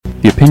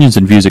The opinions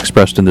and views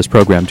expressed in this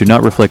program do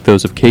not reflect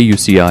those of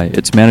KUCI,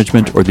 its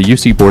management, or the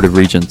UC Board of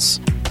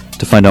Regents.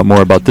 To find out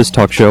more about this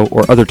talk show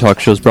or other talk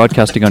shows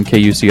broadcasting on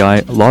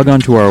KUCI, log on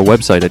to our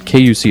website at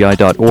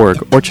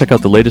kuci.org or check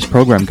out the latest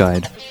program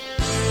guide.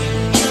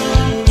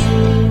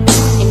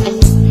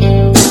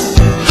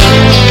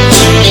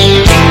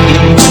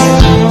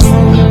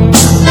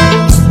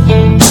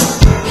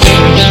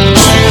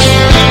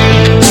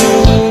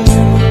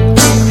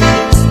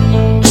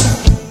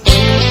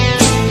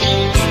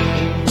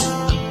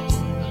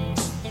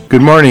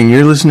 Good morning.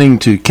 You're listening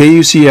to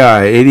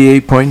KUCI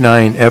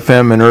 88.9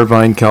 FM in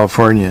Irvine,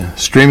 California,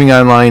 streaming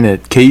online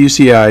at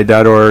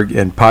kuci.org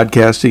and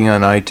podcasting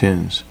on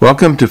iTunes.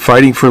 Welcome to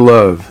Fighting for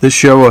Love. This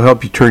show will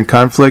help you turn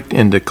conflict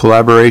into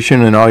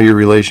collaboration in all your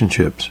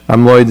relationships.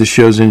 I'm Lloyd, the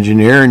show's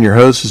engineer, and your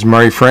host is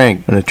Mari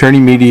Frank, an attorney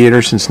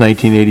mediator since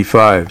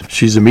 1985.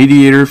 She's a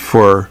mediator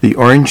for the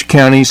Orange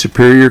County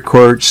Superior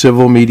Court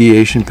Civil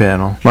Mediation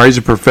Panel. Mari's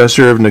a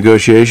professor of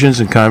negotiations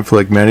and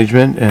conflict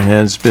management and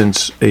has been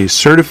a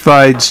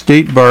certified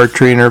state bar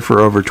trainer for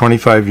over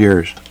 25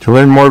 years. To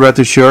learn more about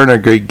the show and our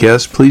great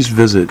guests, please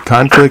visit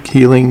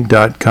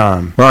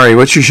conflicthealing.com. Mari,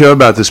 what's your show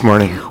about this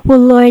morning? Well,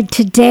 Lloyd,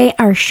 today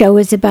our show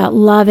is about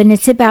love, and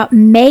it's about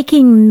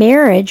making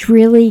marriage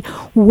really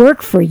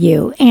work for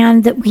you.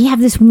 And that we have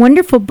this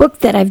wonderful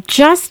book that I've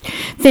just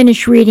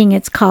finished reading.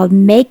 It's called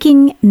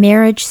Making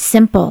Marriage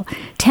Simple: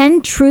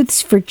 10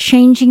 Truths for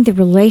Changing the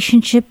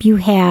Relationship You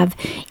Have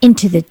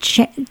into the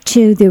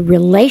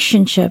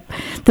relationship,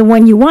 the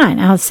one you want.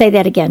 I'll say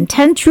that again.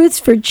 10 Truths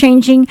for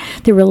Changing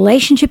the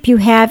Relationship You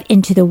Have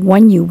into the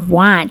one you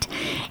want.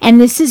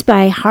 And this is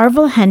by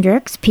Harville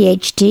Hendrix,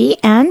 PhD,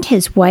 and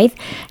his wife,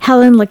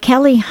 Helen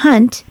LaKelly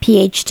Hunt,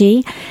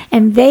 PhD.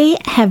 And they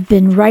have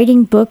been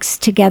writing books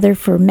together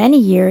for many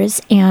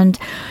years. And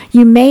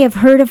you may have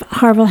heard of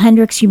Harville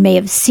Hendrix. You may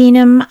have seen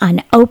him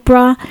on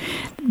Oprah.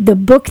 The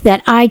book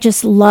that I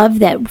just love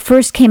that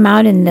first came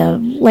out in the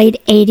late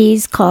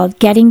 80s called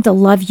Getting the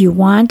Love You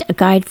Want, A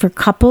Guide for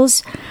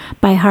Couples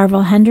by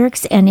Harville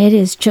Hendrix, and it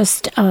is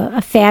just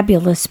a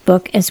fabulous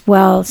book as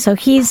well. So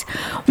he's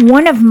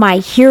one of my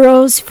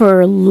heroes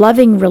for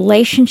loving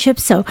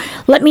relationships. So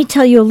let me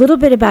tell you a little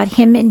bit about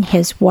him and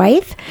his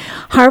wife.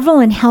 Harville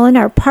and Helen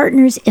are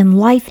partners in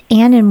life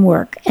and in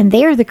work, and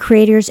they are the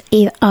creators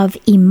of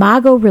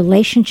Imago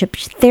Relationship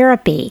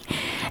Therapy.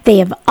 They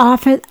have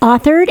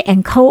authored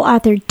and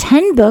co-authored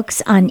 10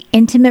 books on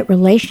intimate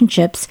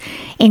relationships,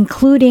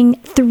 including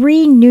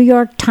 3 New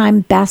York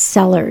Times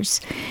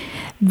bestsellers.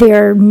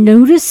 Their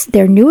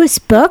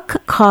newest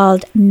book,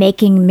 called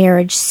Making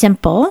Marriage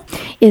Simple,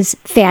 is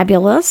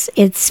fabulous.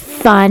 It's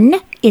fun,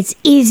 it's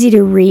easy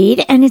to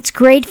read, and it's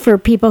great for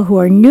people who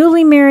are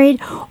newly married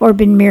or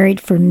been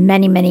married for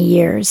many, many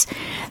years.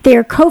 They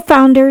are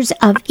co-founders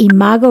of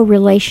Imago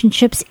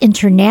Relationships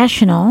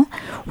International,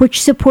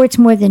 which supports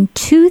more than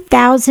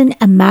 2,000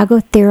 Imago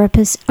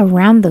therapists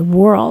around the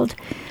world.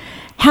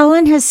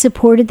 Helen has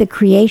supported the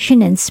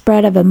creation and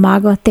spread of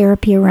Imago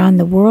therapy around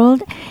the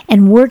world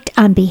and worked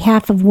on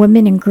behalf of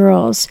women and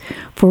girls,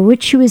 for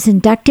which she was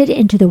inducted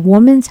into the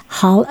Women's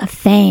Hall of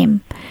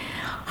Fame.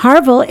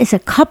 Harville is a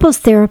couples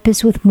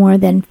therapist with more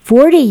than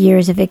 40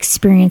 years of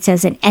experience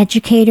as an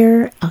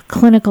educator, a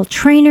clinical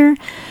trainer,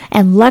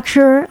 and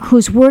lecturer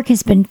whose work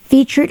has been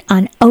featured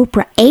on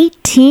Oprah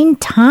 18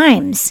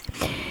 times.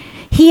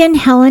 He and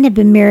Helen have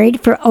been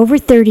married for over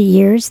 30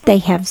 years. They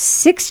have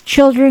 6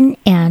 children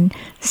and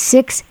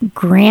 6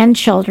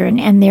 grandchildren,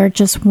 and they're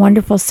just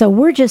wonderful. So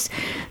we're just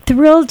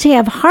thrilled to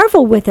have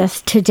Harville with us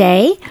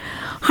today.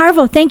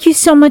 Harville, thank you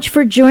so much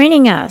for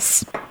joining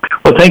us.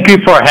 Well, thank you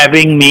for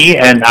having me,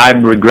 and I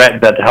regret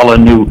that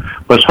Helen, who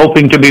was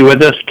hoping to be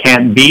with us,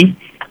 can't be,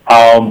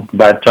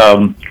 but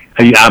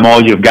I'm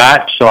all you've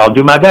got, so I'll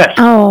do my best.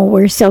 Oh,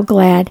 we're so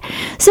glad.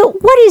 So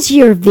what is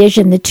your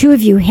vision? The two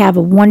of you have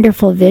a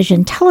wonderful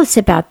vision. Tell us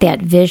about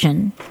that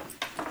vision.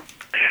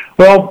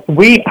 Well,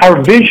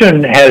 our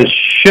vision has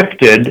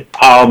shifted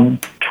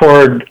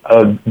toward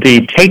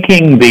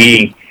taking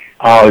the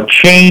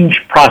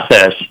change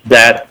process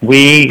that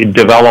we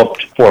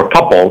developed for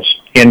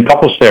couples in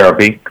couples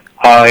therapy,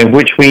 in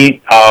which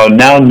we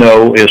now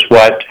know is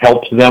what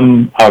helps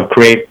them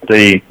create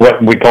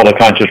what we call a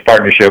conscious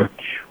partnership,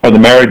 or the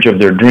marriage of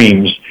their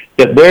dreams.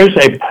 That there's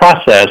a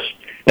process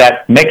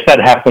that makes that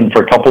happen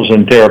for couples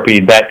in therapy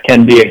that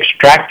can be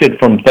extracted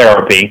from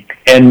therapy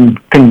and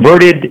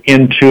converted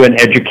into an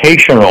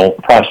educational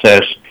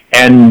process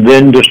and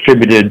then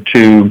distributed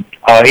to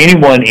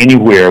anyone,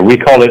 anywhere. We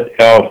call it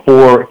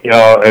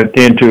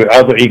into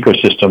other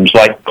ecosystems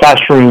like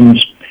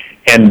classrooms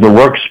and the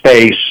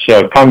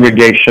workspace,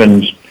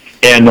 congregations,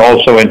 and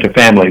also into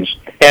families.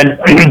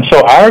 And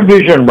so our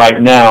vision right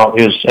now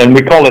is, and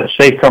we call it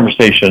Safe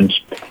Conversations,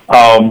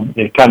 kind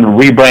of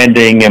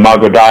rebranding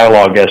Imago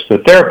Dialogue as the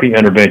therapy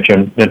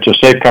intervention into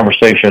Safe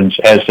Conversations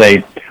as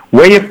a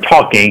way of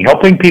talking,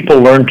 helping people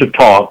learn to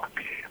talk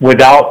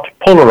without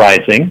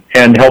polarizing,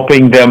 and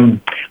helping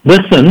them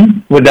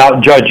listen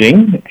without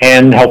judging,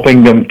 and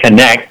helping them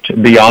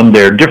connect beyond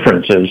their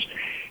differences.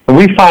 And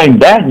we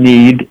find that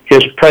need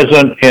is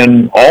present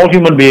in all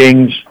human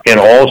beings in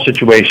all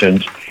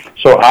situations.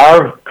 So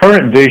our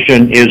current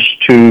vision is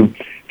to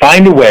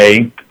find a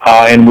way,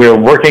 and we're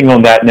working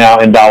on that now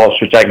in Dallas,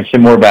 which I can say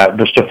more about,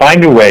 just to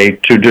find a way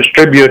to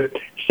distribute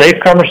safe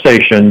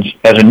conversations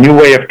as a new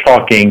way of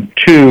talking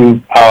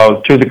to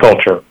the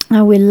culture.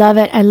 Oh, we love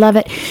it. I love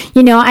it.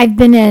 You know, I've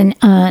been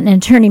an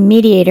attorney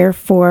mediator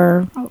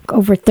for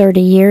over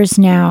 30 years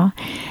now.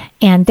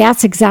 And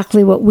that's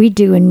exactly what we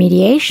do in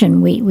mediation.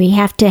 We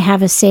have to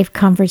have a safe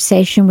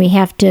conversation. We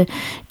have to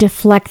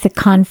deflect the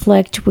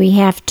conflict. We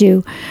have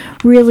to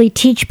really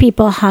teach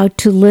people how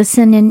to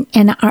listen.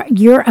 And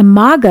your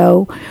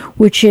imago,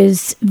 which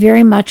is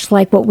very much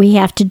like what we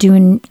have to do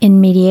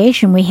in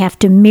mediation, we have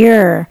to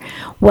mirror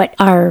what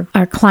our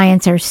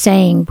clients are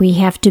saying. We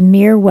have to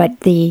mirror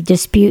what the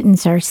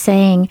disputants are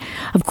saying.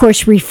 Of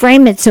course,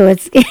 reframe it so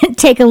it's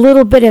take a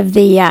little bit of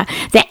the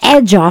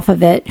edge off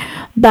of it,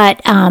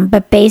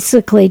 but basically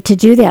to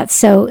do that.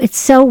 So it's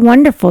so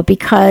wonderful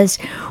because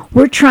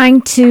we're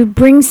trying to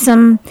bring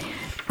some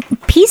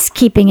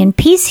peacekeeping and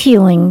peace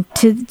healing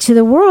to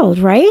the world,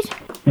 right?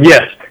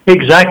 Yes,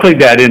 exactly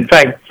that. In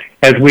fact,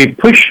 as we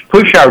push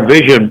our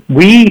vision,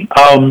 we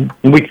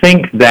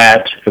think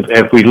that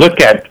if we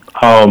look at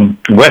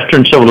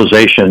Western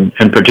civilization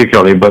in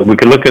particularly, but we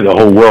could look at the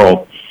whole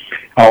world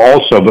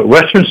also, but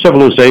Western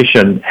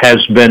civilization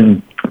has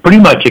been pretty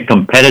much a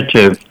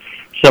competitive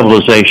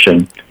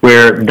civilization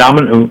where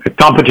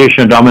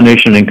competition,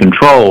 domination, and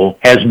control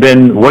has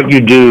been what you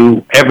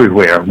do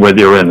everywhere, whether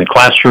you're in the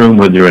classroom,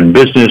 whether you're in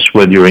business,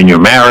 whether you're in your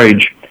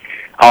marriage.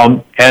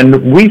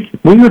 And we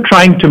were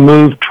trying to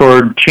move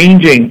toward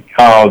changing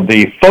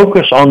the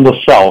focus on the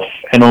self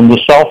and on the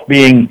self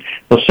being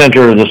the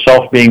center, the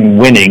self being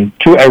winning,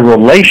 to a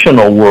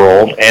relational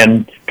world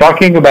and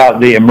talking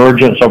about the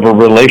emergence of a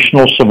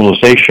relational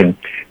civilization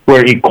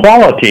where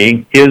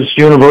equality is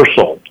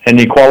universal, and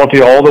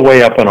equality all the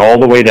way up and all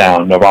the way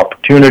down, of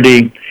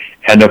opportunity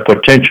and of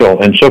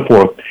potential and so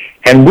forth.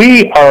 And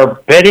we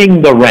are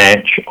betting the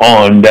ranch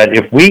on that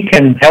if we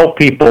can help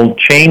people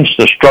change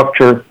the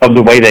structure of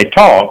the way they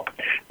talk,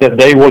 that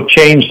they will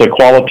change the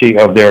quality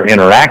of their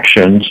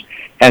interactions,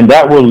 and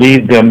that will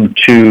lead them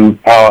to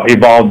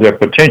evolve their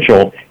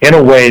potential in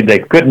a way they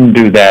couldn't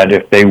do that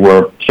if they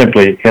were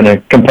simply in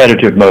a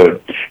competitive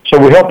mode. So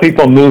we help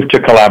people move to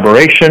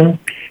collaboration,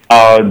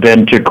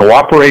 then to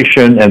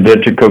cooperation, and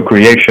then to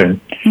co-creation.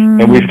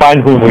 And we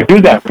find when we do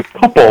that with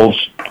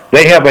couples,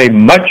 they have a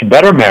much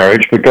better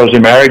marriage because the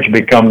marriage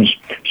becomes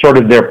sort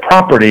of their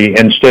property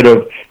instead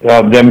of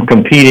them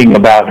competing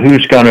about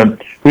who's gonna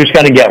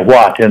get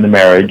what in the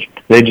marriage.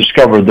 They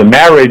discover the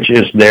marriage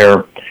is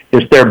their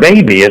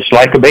baby. It's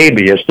like a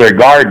baby. It's their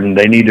garden.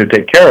 They need to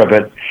take care of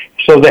it.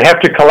 So they have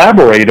to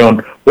collaborate on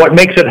what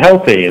makes it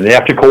healthy, and they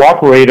have to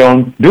cooperate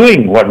on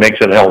doing what makes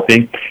it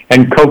healthy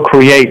and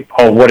co-create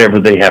on whatever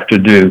they have to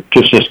do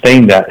to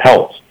sustain that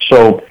health.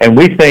 So, and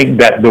we think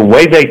that the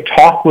way they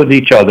talk with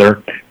each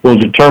other will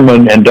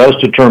determine and does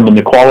determine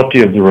the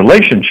quality of the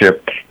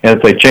relationship. And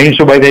if they change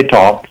the way they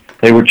talk,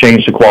 they would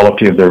change the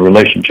quality of their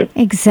relationship.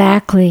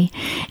 Exactly.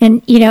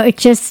 And, you know, it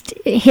just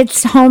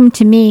hits home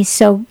to me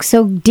so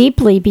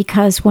deeply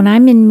because when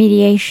I'm in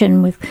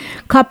mediation with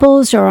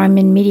couples or I'm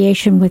in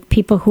mediation with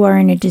people who are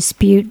in a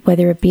dispute,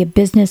 whether it be a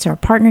business or a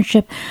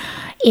partnership,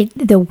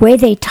 the way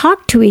they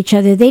talk to each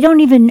other, they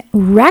don't even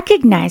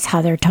recognize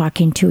how they're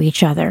talking to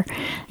each other.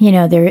 You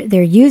know,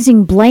 they're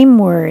using blame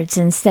words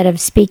instead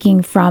of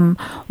speaking from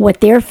what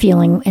they're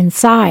feeling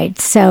inside.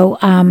 So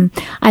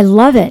I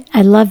love it.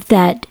 I love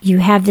that you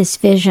have this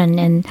vision,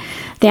 and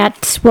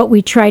that's what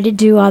we try to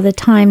do all the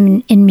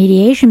time in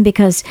mediation.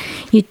 Because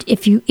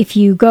if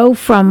you go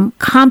from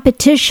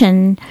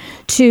competition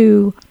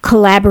to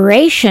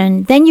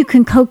collaboration, then you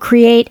can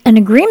co-create an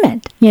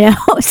agreement, you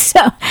know.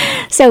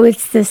 So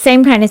it's the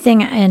same kind of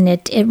thing, and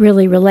it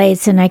really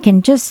relates. And I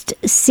can just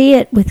see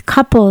it with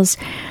couples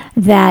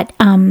that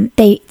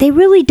they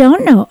really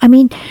don't know. I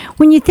mean,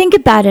 when you think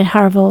about it,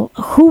 Harville,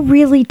 who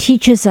really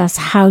teaches us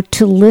how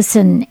to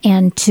listen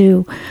and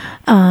to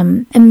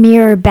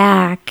mirror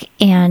back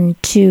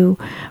and to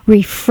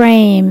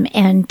reframe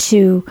and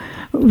to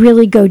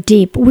really go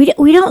deep? We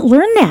don't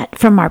learn that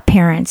from our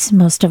parents,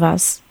 most of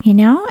us, you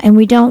know, and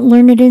we don't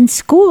learn it in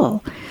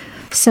school.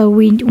 So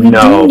we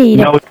do need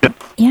it.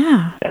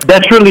 Yeah.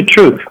 That's really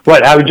true.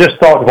 What I just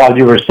thought while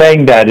you were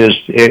saying that is,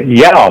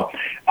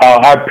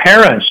 our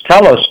parents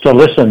tell us to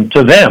listen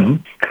to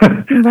them.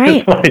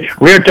 Right.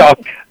 We're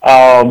talking,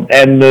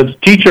 and the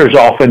teachers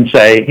often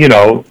say,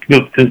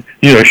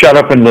 shut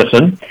up and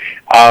listen.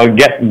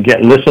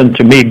 Listen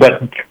to me.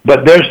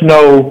 But there's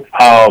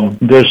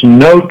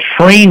no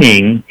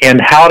training in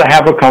how to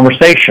have a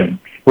conversation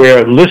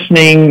where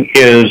listening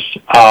is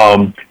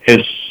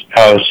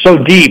so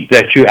deep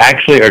that you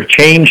actually are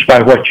changed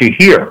by what you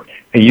hear.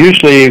 And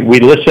usually we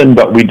listen,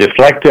 but we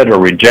deflect it or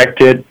reject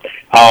it,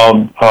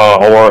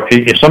 or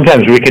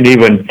sometimes we can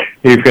even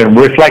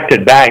reflect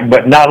it back,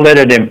 but not let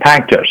it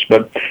impact us.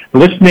 But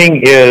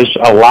listening is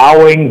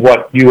allowing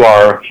what you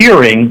are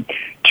hearing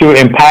to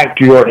impact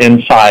your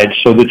insides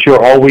so that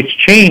you're always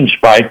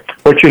changed by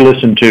what you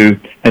listen to,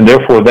 and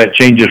therefore that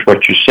changes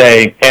what you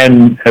say.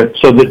 And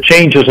so the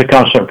change is a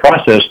constant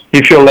process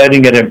if you're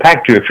letting it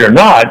impact you. If you're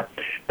not,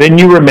 then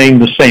you remain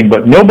the same.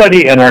 But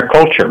nobody in our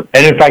culture,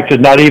 and in fact,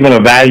 it's not even a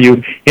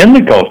value in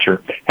the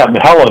culture.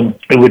 Helen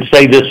would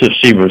say this if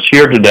she was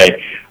here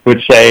today,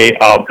 would say,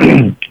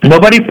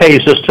 nobody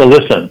pays us to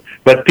listen,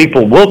 but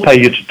people will pay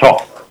you to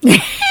talk.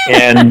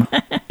 And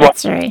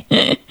that's right.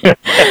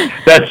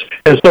 that's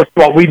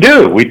what we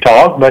do. We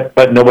talk,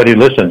 but nobody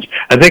listens.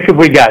 I think if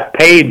we got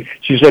paid,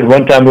 she said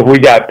one time, if we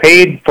got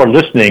paid for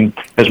listening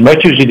as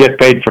much as you get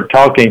paid for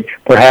talking,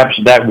 perhaps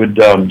that would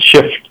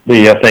shift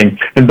the thing.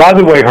 And by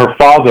the way, her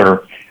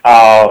father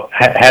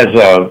has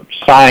a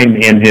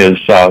sign in his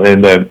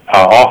in the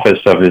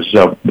office of his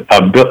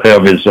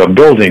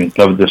building,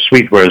 of the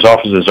suite where his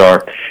offices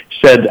are,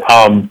 said,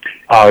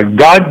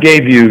 God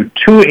gave you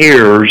 2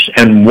 ears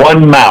and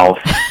 1 mouth,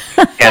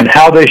 and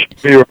how they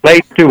should be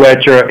related to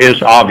each other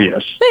is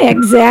obvious.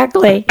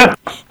 Exactly.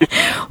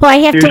 Well, I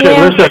have to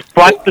laugh. Listen,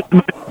 twice as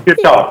much as you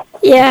talk.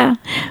 Yeah.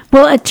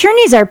 Well,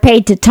 attorneys are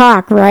paid to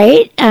talk,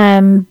 right?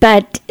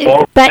 But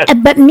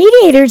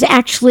mediators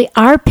actually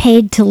are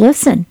paid to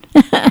listen.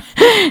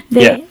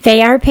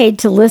 They are paid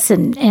to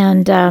listen,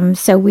 and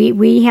so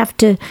we have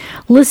to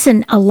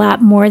listen a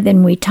lot more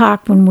than we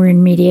talk when we're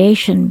in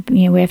mediation.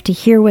 You know, we have to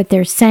hear what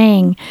they're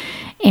saying,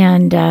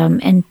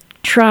 and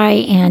try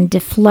and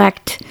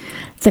deflect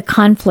the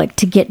conflict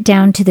to get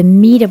down to the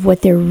meat of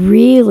what they're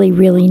really,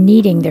 really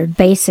needing, their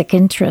basic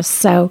interests.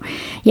 So,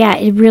 yeah,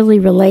 it really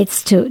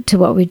relates to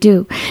what we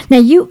do. Now,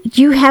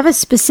 you have a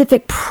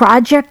specific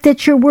project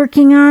that you're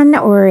working on,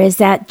 or is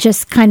that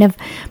just kind of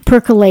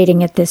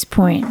percolating at this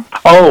point?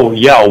 Oh,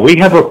 yeah, we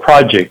have a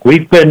project.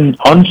 We've been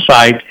on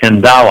site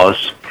in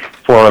Dallas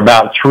for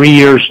about 3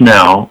 years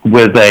now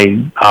with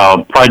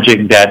a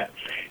project that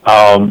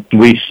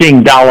we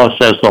seeing Dallas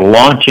as the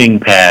launching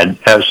pad.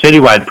 A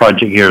citywide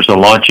project here is a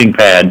launching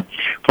pad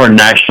for a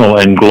national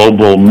and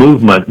global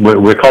movement.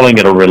 We're calling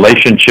it a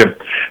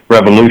relationship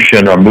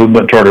revolution, or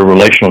movement toward a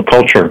relational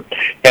culture.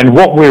 And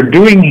what we're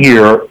doing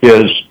here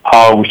is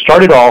we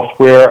started off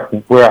where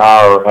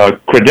our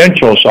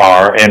credentials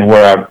are and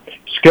where our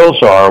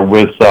skills are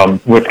with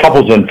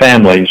couples and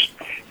families.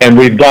 And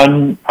we've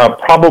done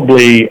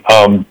probably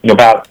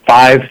about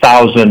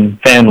 5,000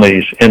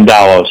 families in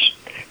Dallas.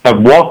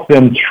 I've walked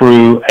them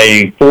through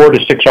a 4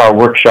 to 6 hour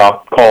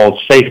workshop called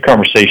Safe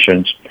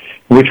Conversations,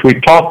 which we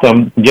taught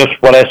them just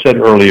what I said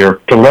earlier,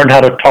 to learn how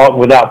to talk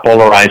without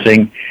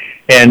polarizing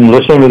and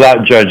listen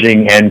without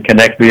judging and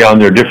connect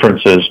beyond their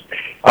differences.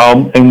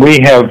 And we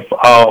have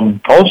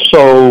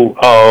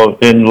also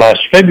in last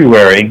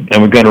February,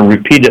 and we're going to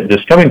repeat it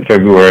this coming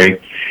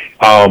February,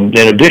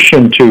 in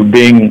addition to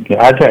being,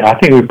 I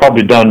think we've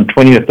probably done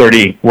 20 or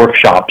 30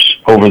 workshops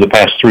over the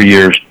past 3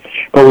 years.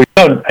 But we've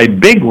done a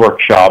big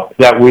workshop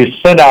that we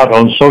sent out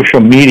on social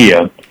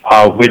media,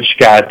 which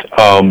got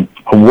a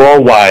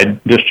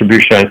worldwide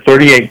distribution.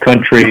 38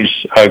 countries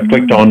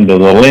clicked on the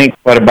link,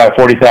 but about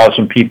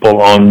 40,000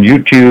 people on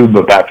YouTube,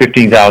 about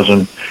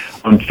 15,000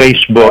 on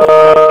Facebook.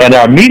 And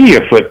our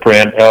media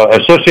footprint,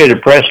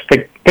 Associated Press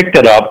picked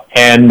it up,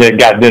 and it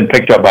got then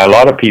picked up by a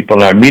lot of people.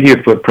 And our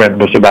media footprint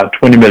was about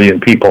 20 million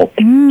people.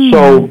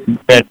 So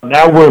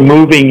now we're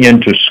moving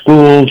into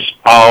schools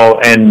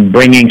and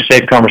bringing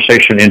Safe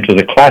Conversation into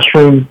the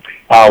classroom.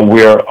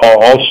 We're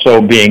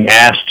also being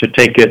asked to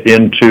take it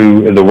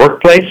into the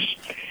workplace,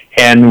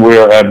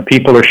 and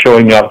people are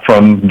showing up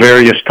from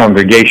various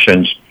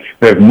congregations.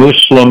 We have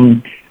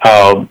Muslim,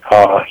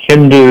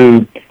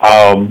 Hindu,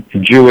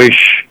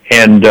 Jewish,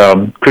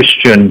 and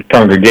Christian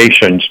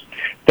congregations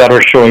that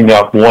are showing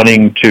up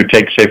wanting to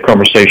take Safe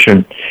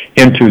Conversation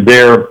into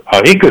their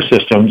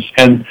ecosystems.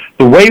 And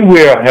the way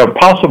we are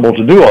possible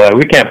to do all that,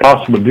 we can't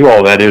possibly do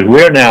all that, is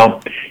we're now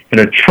in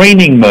a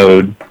training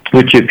mode,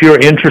 which if you're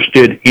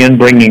interested in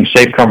bringing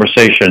Safe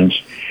Conversations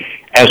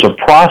as a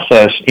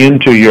process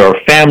into your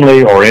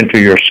family or into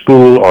your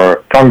school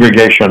or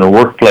congregation or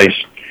workplace,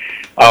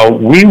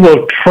 we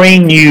will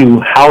train you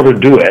how to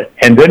do it,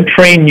 and then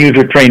train you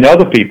to train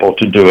other people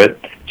to do it,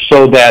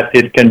 so that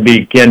it can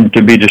begin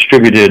to be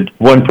distributed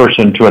one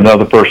person to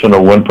another person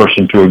or one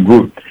person to a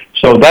group.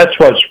 So that's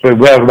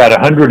we have about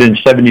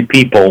 170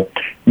 people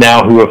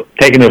now who have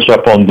taken us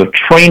up on the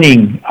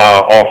training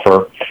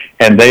offer,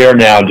 and they are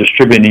now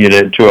distributing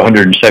it to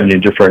 170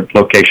 different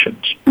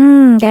locations.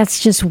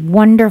 That's just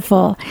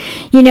wonderful.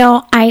 You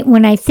know,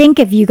 when I think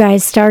of you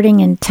guys starting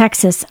in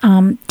Texas,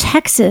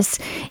 Texas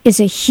is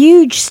a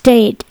huge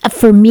state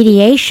for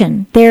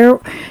mediation.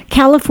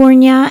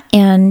 California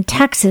and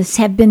Texas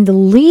have been the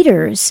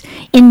leaders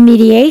in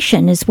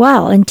mediation as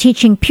well, and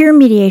teaching peer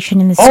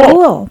mediation in the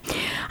school.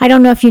 I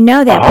don't know if you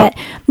know that, but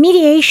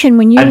mediation,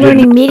 when you're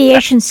learning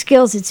mediation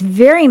skills, it's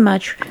very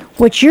much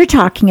what you're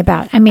talking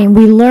about. I mean,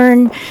 we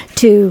learn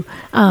to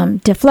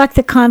deflect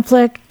the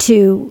conflict,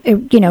 to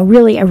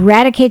really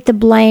eradicate the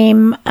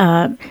blame,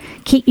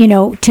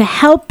 to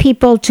help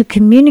people to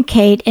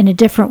communicate in a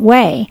different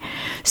way.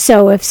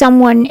 So if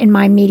someone in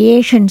my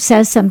mediation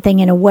says something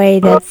in a way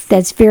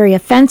that's very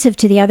offensive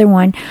to the other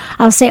one,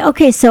 I'll say,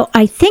 okay, so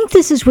I think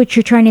this is what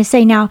you're trying to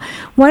say. Now,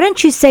 why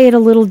don't you say it a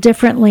little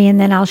differently? And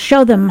then I'll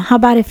show them, how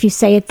about if you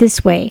say it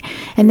this way?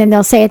 And then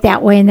they'll say it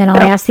that way. And then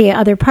I'll ask the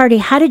other party,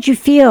 how did you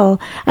feel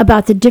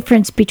about the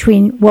difference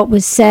between what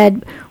was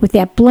said with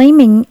that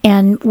blaming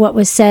and what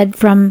was said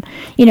from,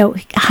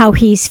 how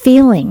he's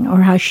feeling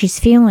or how she's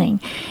feeling?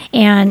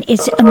 And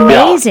it's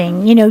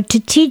amazing, to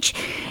teach.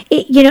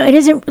 It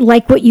isn't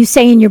like what you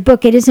say in your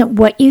book. It isn't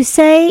what you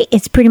say.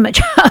 It's pretty much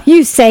how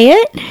you say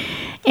it.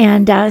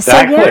 And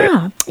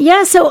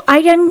exactly. So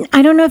I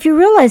don't know if you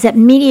realize that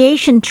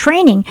mediation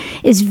training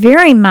is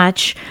very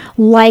much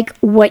like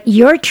what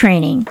you're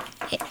training,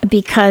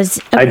 because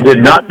I did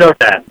not know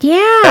that.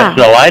 Yeah, that's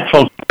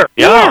delightful.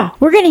 Yeah,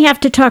 we're going to have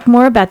to talk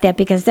more about that,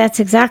 because that's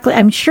exactly.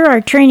 I'm sure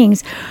our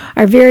trainings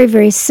are very,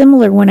 very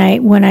similar. When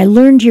I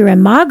learned your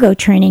Imago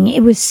training,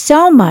 it was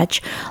so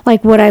much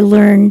like what I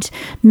learned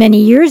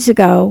many years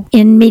ago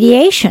in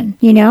mediation.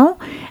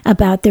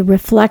 About the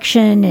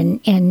reflection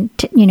and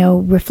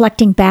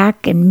reflecting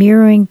back and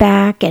mirroring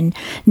back and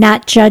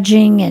not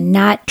judging and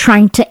not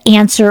trying to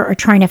answer or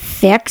trying to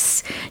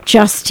fix,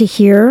 just to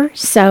hear.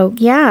 So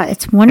yeah,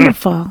 it's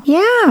wonderful.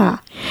 Yeah.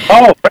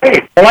 Oh,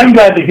 great. Well, I'm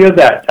glad to hear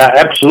that.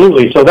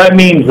 Absolutely. So that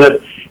means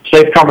that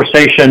safe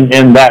conversation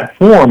in that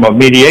form of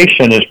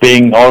mediation is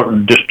being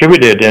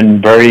distributed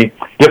in very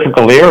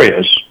difficult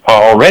areas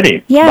already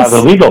by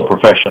the legal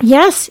profession.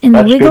 Yes, in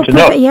the legal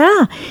profession.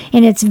 Yeah,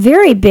 and it's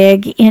very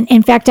big.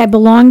 In fact, I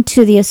belong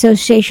to the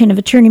Association of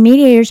Attorney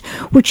Mediators,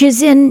 which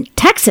is in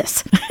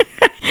Texas.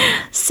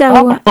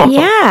 So,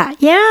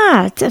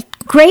 yeah.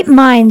 Great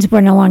minds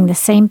went along the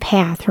same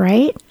path,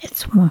 right?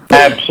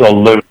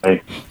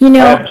 Absolutely.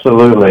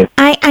 Absolutely.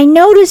 I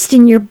noticed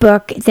in your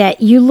book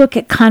that you look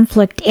at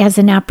conflict as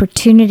an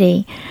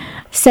opportunity.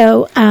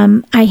 So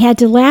I had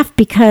to laugh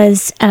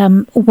because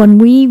when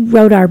we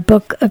wrote our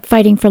book,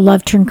 Fighting for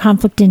Love, Turn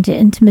Conflict into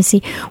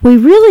Intimacy,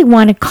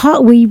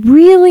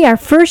 our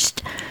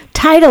first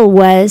title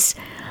was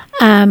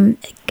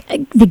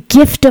The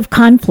Gift of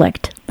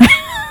Conflict.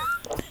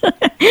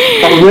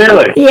 Oh,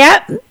 really?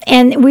 Yep.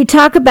 And we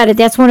talk about it.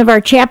 That's one of our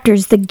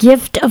chapters, The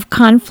Gift of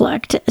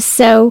Conflict.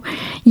 So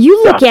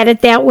you look at it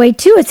that way,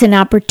 too. It's an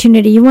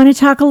opportunity. You want to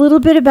talk a little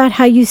bit about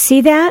how you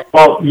see that?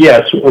 Well,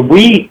 yes.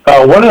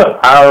 One of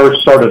our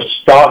sort of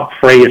stock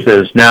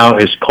phrases now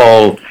is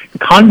called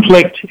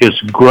conflict is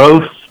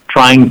growth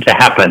trying to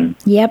happen.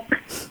 Yep.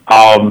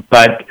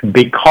 But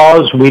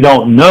because we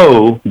don't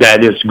know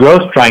that it's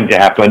growth trying to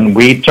happen,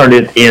 we turn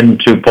it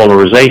into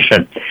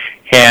polarization.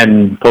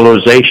 And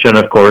polarization,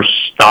 of course,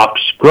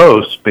 stops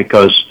growth,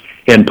 because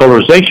in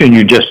polarization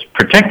you just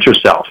protect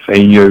yourself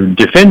and you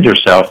defend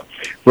yourself.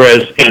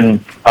 Whereas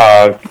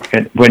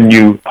when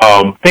you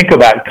think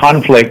about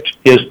conflict,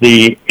 is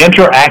the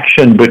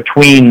interaction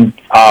between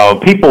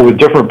people with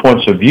different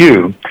points of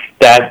view,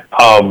 that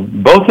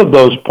both of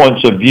those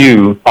points of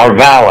view are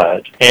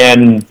valid.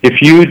 And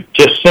if you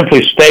just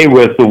simply stay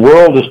with the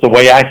world is the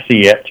way I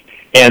see it,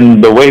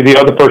 and the way the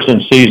other person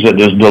sees it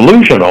is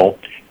delusional,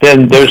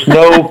 then there's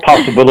no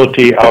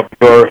possibility of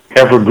your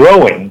ever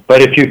growing.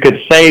 But if you could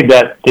say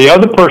that the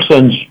other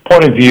person's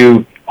point of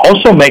view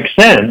also makes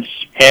sense,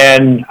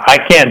 and I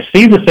can't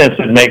see the sense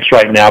it makes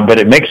right now, but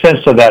it makes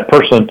sense to that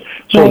person,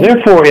 so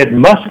therefore it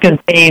must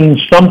contain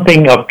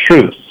something of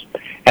truth.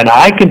 And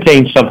I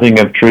contain something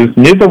of truth.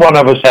 Neither one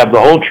of us have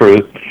the whole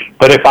truth,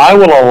 but if I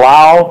will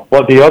allow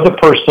what the other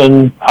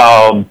person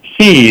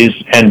sees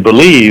and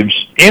believes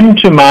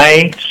into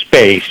my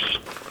space,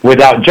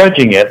 without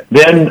judging it,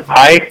 then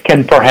I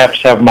can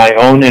perhaps have my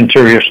own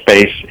interior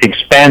space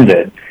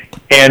expanded.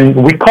 And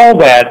we call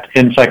that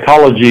in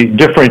psychology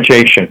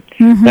differentiation.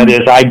 Mm-hmm. That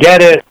is, I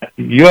get it,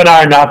 you and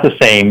I are not the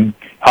same,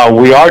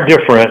 we are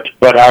different,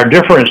 but our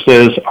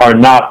differences are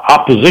not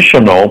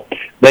oppositional.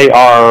 They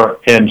are,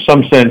 in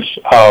some sense,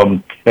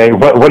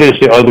 what is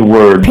the other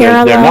word?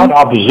 Parallel. They're not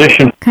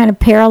oppositional. Kind of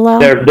parallel.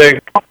 They're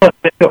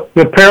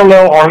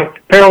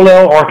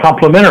parallel or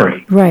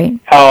complementary. Right.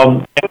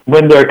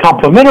 When they're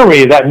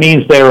complementary, that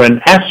means they're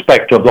an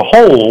aspect of the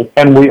whole,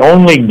 and we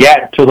only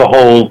get to the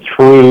whole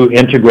through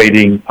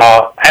integrating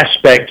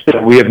aspects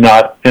that we have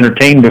not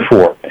entertained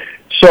before.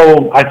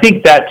 So I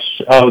think that's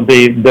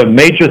the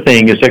major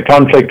thing, is that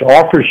conflict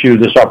offers you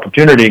this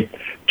opportunity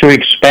to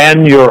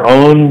expand your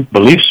own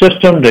belief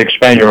system, to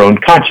expand your own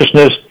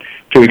consciousness,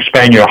 to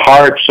expand your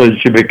heart so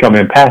that you become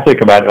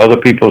empathic about other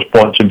people's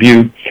points of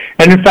view,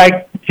 and in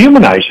fact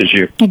humanizes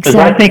you. Because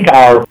I think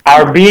our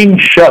being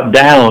shut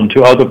down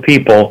to other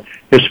people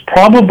is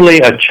probably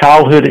a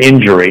childhood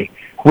injury,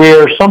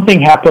 where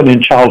something happened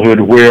in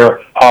childhood where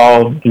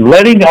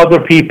letting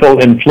other people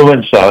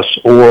influence us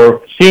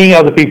or seeing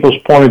other people's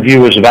point of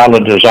view as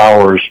valid as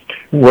ours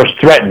was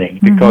threatening,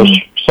 because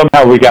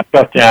somehow we got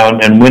shut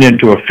down and went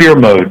into a fear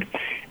mode.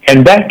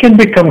 And that can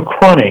become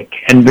chronic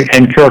and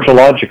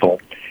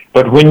characterological.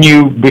 But when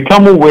you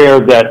become aware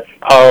that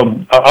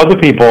other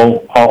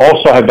people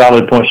also have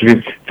valid points of view.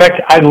 In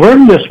fact, I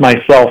learned this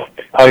myself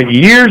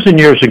years and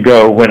years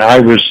ago when I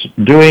was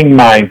doing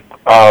my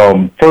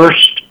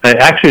first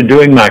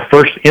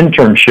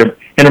internship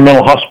in a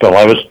mental hospital.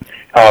 I was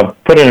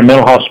put in a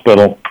mental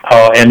hospital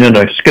and in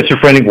a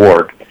schizophrenic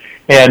ward,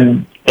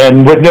 and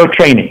with no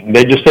training.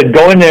 They just said,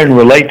 go in there and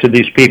relate to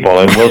these people,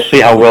 and we'll see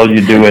how well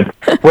you do and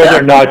whether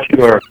or not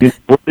you are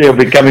worthy of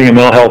becoming a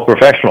mental health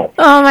professional.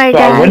 Oh, my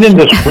gosh. So I went in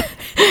this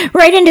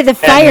right into the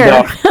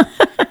fire.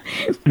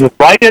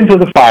 Right into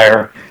the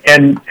fire.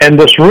 And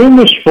this room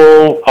was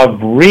full of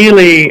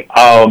really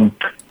low,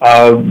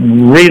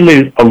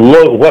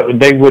 what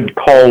they would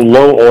call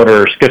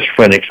low-order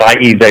schizophrenics,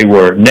 i.e. they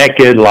were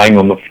naked, lying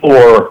on the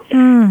floor,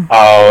 in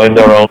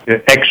their own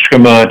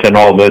excrement and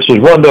all this. It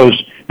was one of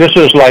those. This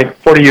was like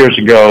 40 years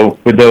ago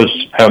with those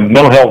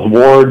mental health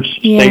wards,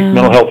 state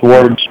mental health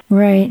wards,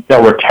 right,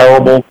 that were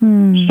terrible.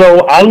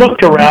 So I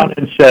looked around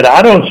and said,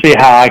 I don't see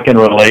how I can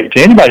relate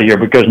to anybody here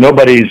because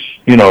nobody's,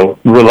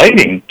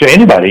 relating to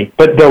anybody.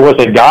 But there was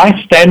a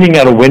guy standing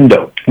at a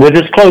window with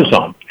his clothes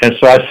on. And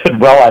so I said,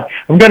 well,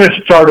 I'm going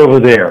to start over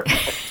there.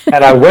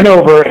 And I went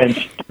over and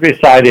stood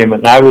beside him.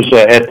 And I was,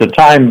 at the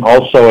time,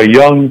 also a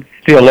young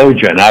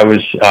theologian. I was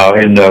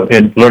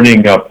in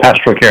learning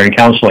pastoral care and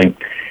counseling.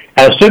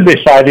 And I stood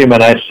beside him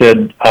and I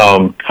said,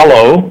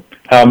 hello,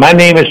 my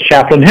name is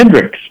Chaplain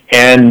Hendricks.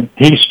 And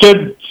he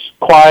stood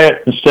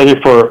quiet and steady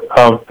for,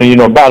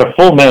 about a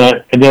full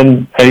minute. And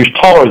then he was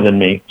taller than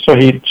me. So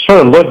he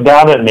sort of looked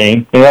down at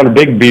me. He had a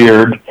big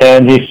beard.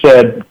 And he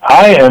said,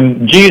 I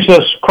am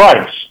Jesus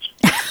Christ.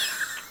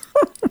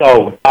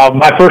 So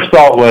my first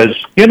thought was,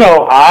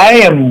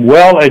 I am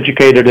well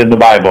educated in the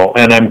Bible,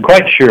 and I'm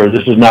quite sure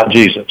this is not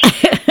Jesus.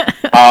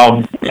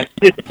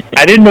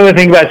 I didn't know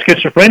anything about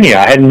schizophrenia.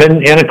 I hadn't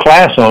been in a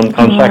class on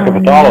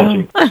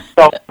psychopathology. No.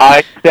 So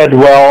I said,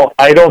 well,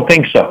 I don't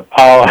think so.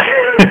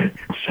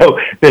 So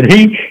then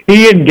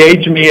he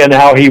engaged me in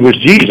how he was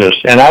Jesus,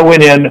 and I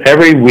went in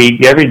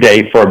every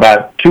day for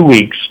about 2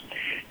 weeks,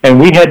 and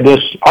we had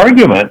this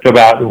argument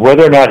about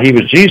whether or not he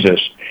was Jesus.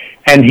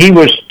 And he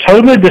was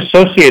totally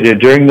dissociated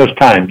during those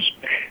times.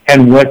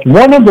 And with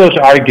one of those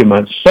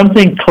arguments,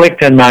 something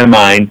clicked in my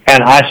mind,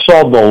 and I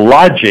saw the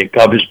logic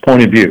of his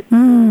point of view.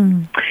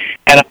 And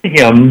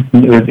him,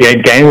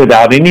 again,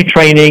 without any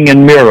training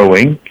in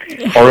mirroring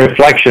or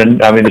reflection,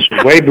 this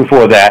was way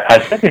before that,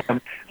 I said to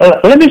him,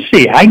 let me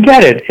see, I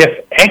get it.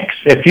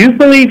 If you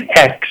believe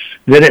X,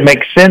 then it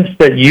makes sense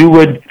that you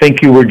would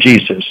think you were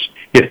Jesus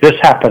if this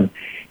happened.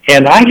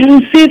 And I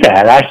didn't see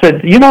that. I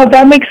said,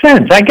 that makes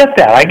sense. I get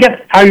that. I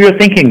get how you're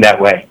thinking that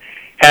way.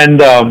 And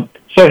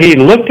so he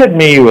looked at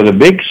me with a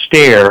big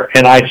stare,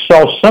 and I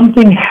saw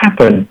something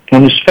happen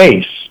on his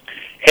face.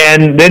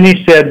 And then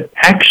he said,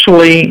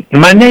 actually,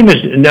 my name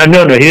is... No,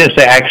 he didn't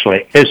say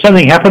actually.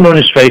 Something happened on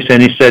his face,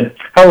 and he said,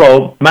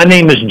 hello, my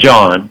name is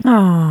John.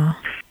 Aww.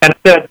 And I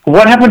said,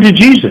 what happened to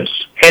Jesus?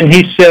 And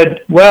he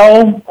said,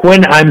 well,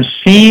 when I'm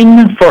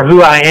seen for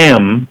who I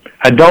am,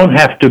 I don't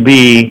have to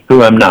be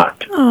who I'm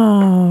not.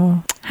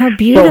 Oh, how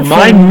beautiful. So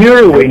my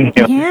mirroring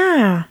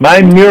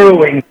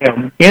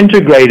him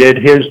integrated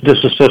his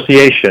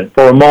disassociation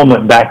for a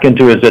moment back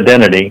into his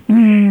identity.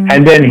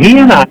 And then he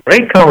and I had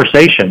great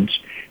conversations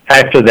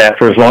after that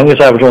for as long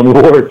as I was on the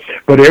ward.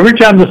 But every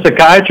time the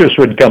psychiatrist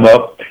would come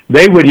up,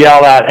 they would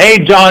yell out, hey,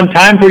 John,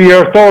 time for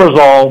your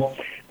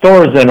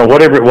Thorazine or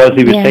whatever it was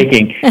he was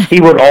taking. He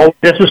would all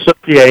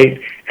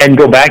disassociate and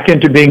go back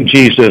into being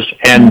Jesus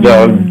and,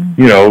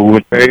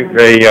 was very,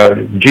 very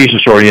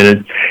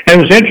Jesus-oriented.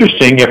 And it was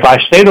interesting, if I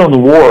stayed on the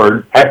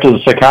ward after the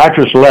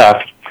psychiatrist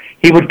left,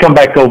 he would come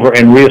back over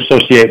and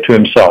reassociate to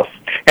himself.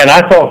 And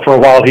I thought for a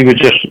while he was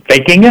just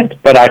faking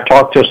it, but I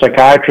talked to a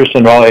psychiatrist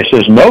and all. He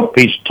says, nope,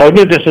 he's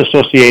totally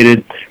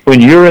disassociated.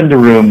 When you're in the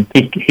room,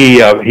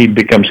 he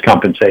becomes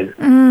compensated.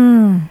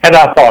 And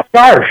I thought,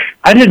 gosh,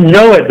 I didn't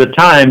know at the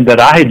time that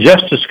I had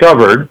just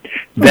discovered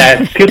that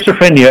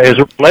schizophrenia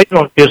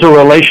is a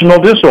relational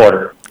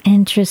disorder.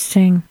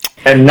 Interesting.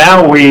 And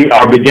now we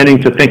are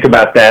beginning to think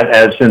about that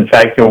as, in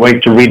fact, a way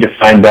to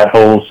redefine that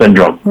whole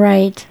syndrome.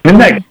 Right.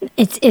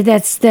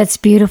 Isn't that's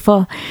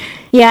beautiful.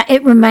 Yeah,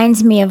 it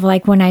reminds me of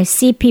like when I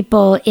see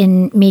people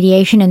in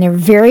mediation and they're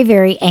very,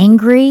 very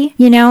angry,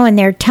 and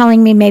they're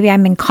telling me, maybe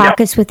I'm in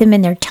caucus with them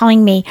and they're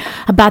telling me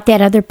about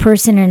that other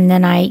person. And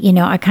then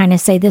I kind of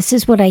say, this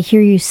is what I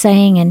hear you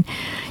saying. And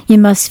you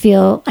must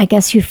feel, I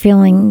guess you're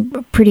feeling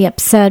pretty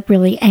upset,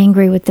 really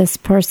angry with this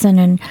person.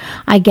 And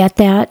I get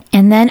that.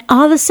 And then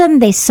all of a sudden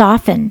they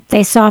soften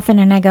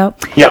and I go,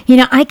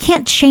 I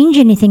can't change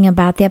anything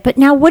about that. But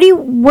now what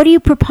do you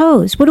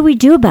propose? What do we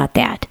do about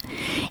that?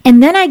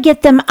 And then I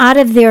get them out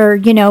of their,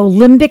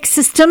 limbic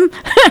system,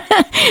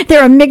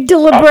 their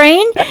amygdala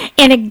brain,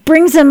 and it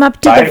brings them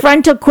up to the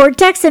frontal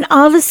cortex. And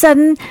all of a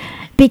sudden,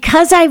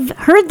 because I've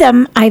heard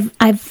them, I've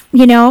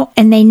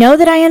and they know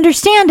that I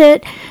understand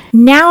it.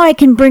 Now I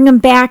can bring them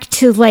back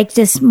to like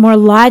this more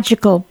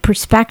logical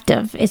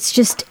perspective. It's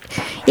just,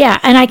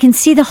 and I can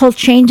see the whole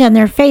change on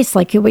their face,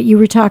 like what you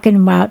were talking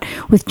about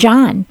with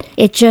John.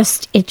 It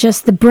just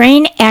the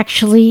brain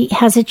actually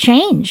has a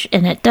change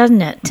in it,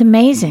 doesn't it? It's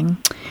amazing.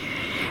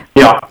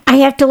 Yeah, I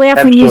have to laugh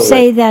absolutely. when you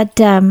say that,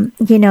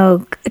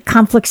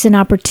 conflicts and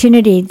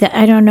opportunity. That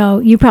I don't know,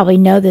 you probably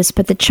know this,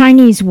 but the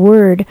Chinese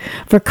word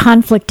for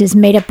conflict is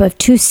made up of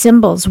two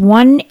symbols.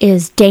 One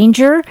is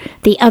danger,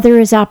 the other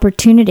is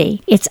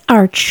opportunity. It's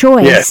our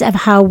choice of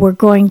how we're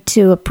going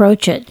to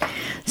approach it.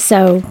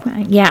 So,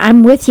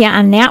 I'm with you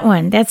on that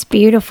one. That's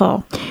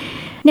beautiful.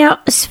 Now,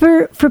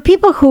 for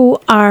people who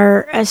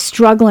are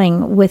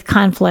struggling with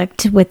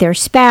conflict with their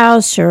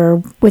spouse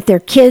or with their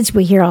kids,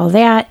 we hear all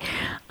that.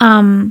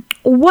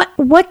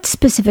 What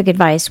specific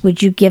advice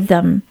would you give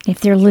them if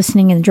they're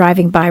listening and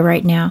driving by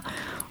right now?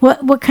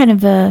 What kind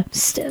of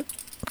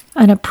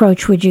an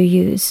approach would you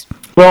use?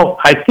 Well,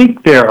 I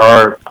think there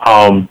are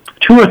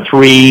 2 or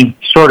 3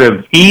 sort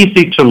of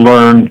easy to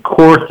learn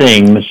core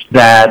things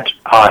that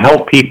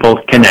help people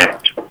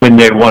connect when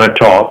they want to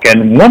talk.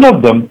 And one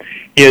of them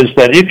is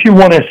that if you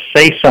want to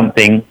say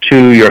something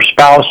to your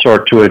spouse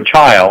or to a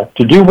child,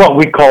 to do what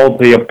we call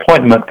the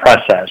appointment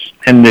process.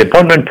 And the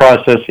appointment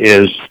process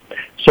is,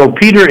 so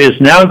Peter,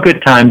 is now a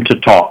good time to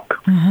talk?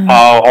 Mm-hmm.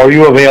 Are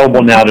you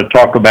available now to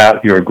talk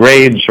about your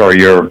grades or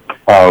your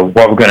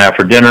what we're going to have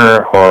for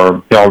dinner,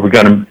 or we're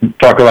going to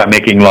talk about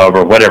making love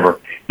or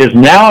whatever? Is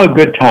now a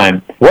good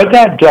time? What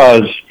that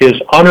does is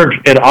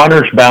it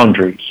honors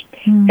boundaries.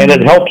 Mm-hmm. And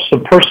it helps the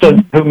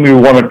person whom you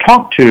want to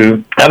talk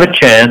to have a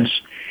chance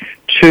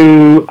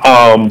to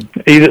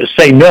either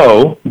say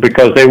no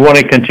because they want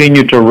to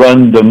continue to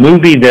run the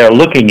movie they're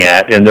looking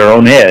at in their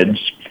own heads,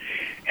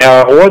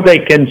 or they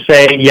can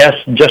say, yes,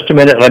 just a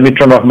minute, let me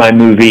turn off my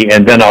movie,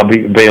 and then I'll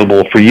be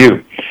available for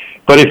you.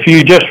 But if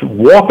you just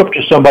walk up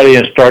to somebody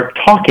and start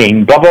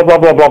talking, blah, blah, blah,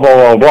 blah, blah,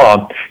 blah, blah,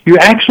 blah, you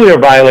actually are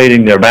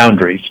violating their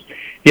boundaries.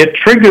 It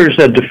triggers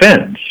a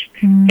defense,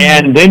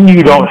 and then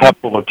you don't have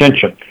full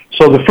attention.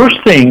 So the first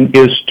thing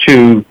is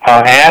to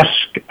ask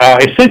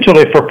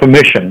essentially for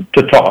permission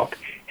to talk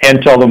and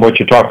tell them what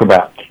you talk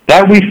about.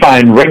 That we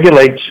find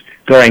regulates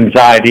their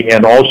anxiety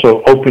and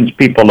also opens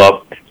people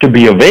up to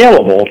be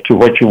available to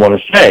what you want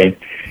to say.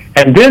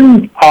 And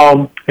then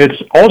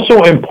it's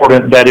also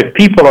important that if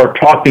people are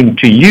talking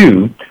to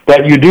you,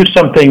 that you do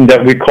something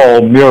that we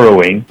call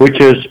mirroring, which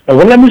is,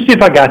 well, let me see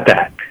if I got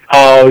that.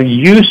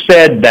 You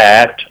said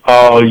that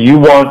you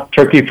want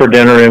turkey for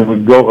dinner and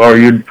we go, or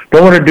you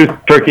don't want to do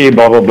turkey,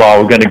 blah, blah,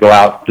 blah. We're going to go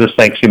out this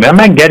Thanksgiving. Am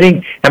I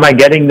getting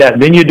that?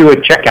 Then you do a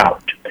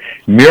checkout.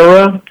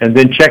 Mirror, and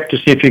then check to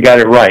see if you got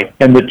it right.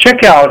 And the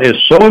checkout is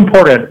so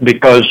important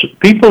because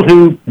people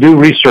who do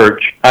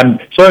research, I'm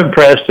so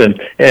impressed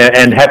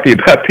and happy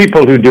about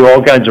people who do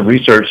all kinds of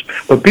research,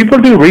 but people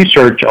do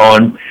research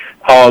on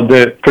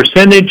the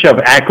percentage of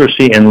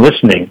accuracy in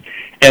listening.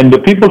 And the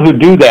people who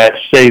do that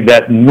say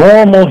that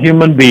normal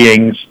human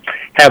beings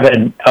have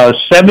a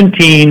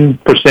 17%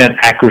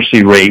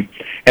 accuracy rate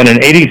and an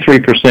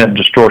 83%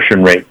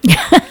 distortion rate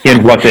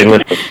in what they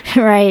listen.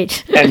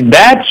 Right. And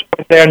that's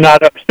if they're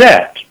not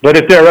upset. But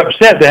if they're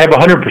upset, they have a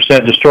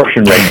 100%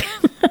 distortion rate.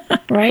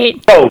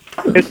 Right. So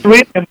it's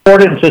really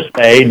important to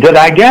say, did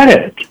I get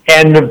it?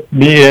 And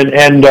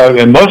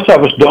most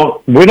of us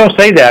don't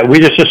say that. We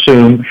just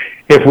assume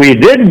if we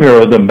did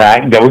mirror them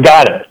back, that we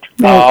got it.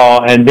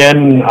 Right. And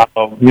then,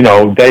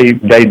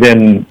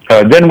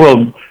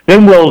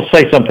 then we'll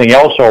say something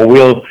else, or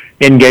we'll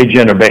engage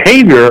in a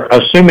behavior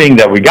assuming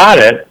that we got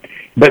it.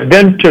 But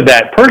then to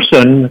that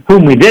person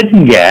whom we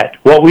didn't get,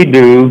 what we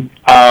do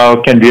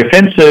can be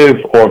offensive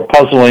or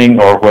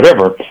puzzling or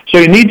whatever. So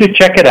you need to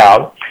check it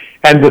out.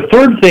 And the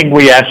third thing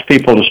we ask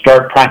people to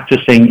start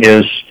practicing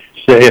is,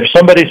 if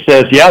somebody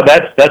says, yeah,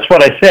 that's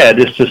what I said,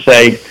 is to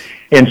say,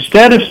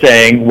 instead of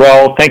saying,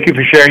 well, thank you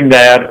for sharing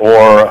that,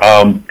 or,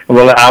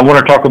 well, I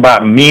want to talk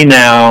about me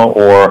now,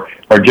 or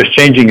just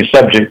changing the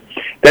subject,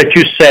 that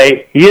you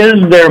say,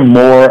 is there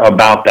more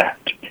about that?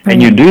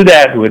 And you do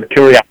that with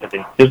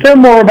curiosity. Is there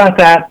more about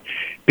that?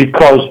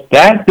 Because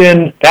that's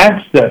Helen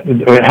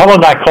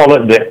and I call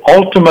it the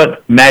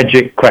ultimate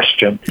magic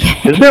question.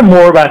 Is there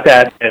more about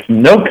that? There's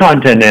no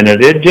content in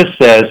it. It just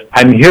says,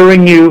 I'm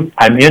hearing you,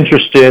 I'm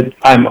interested,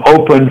 I'm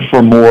open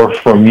for more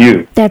from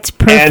you. That's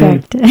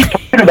perfect. And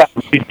talking about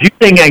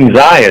reducing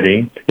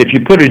anxiety, if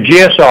you put a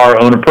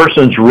GSR on a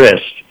person's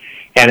wrist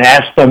and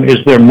ask them, is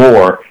there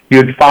more?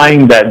 You'd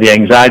find that the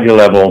anxiety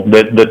level,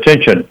 the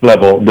tension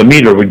level, the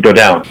meter would go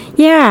down.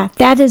 Yeah,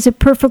 that is a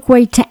perfect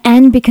way to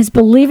end, because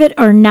believe it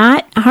or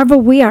not,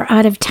 Harville, we are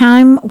out of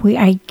time.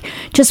 I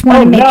just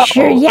want to make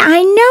sure. Yeah,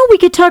 I know. We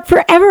could talk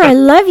forever. I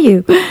love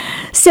you.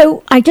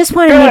 So I just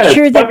want to make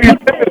sure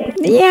that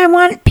I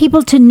want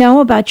people to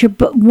know about your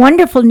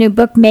wonderful new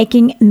book,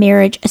 Making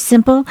Marriage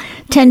Simple,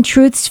 10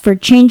 Truths for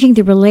Changing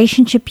the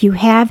Relationship You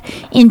Have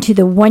into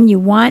the One You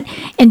Want.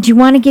 And do you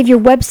want to give your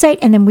website?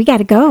 And then we got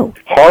to go.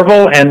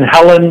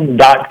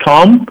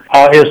 HarvilleandHelen.com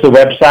is the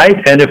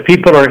website. And if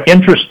people are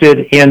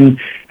interested in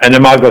an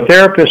Imago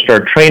therapist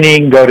or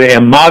training, go to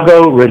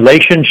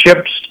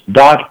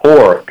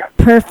ImagoRelationships.org.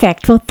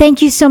 Perfect. Well,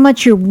 thank you so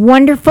much. You're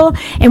wonderful.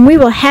 And we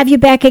will have you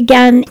back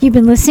again. You've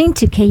been listening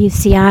to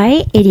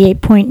KUCI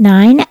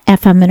 88.9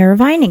 FM in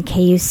Irvine and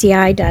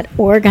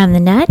KUCI.org on the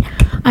net.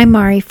 I'm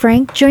Mari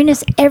Frank. Join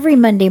us every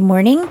Monday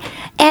morning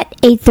at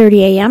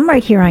 8:30 a.m.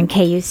 right here on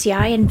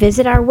KUCI and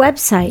visit our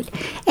website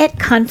at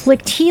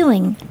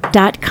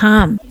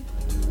conflicthealing.com.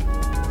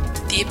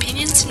 The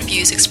opinions and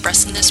views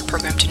expressed in this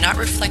program do not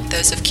reflect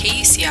those of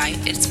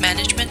KUCI, its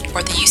management,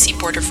 or the UC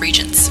Board of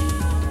Regents.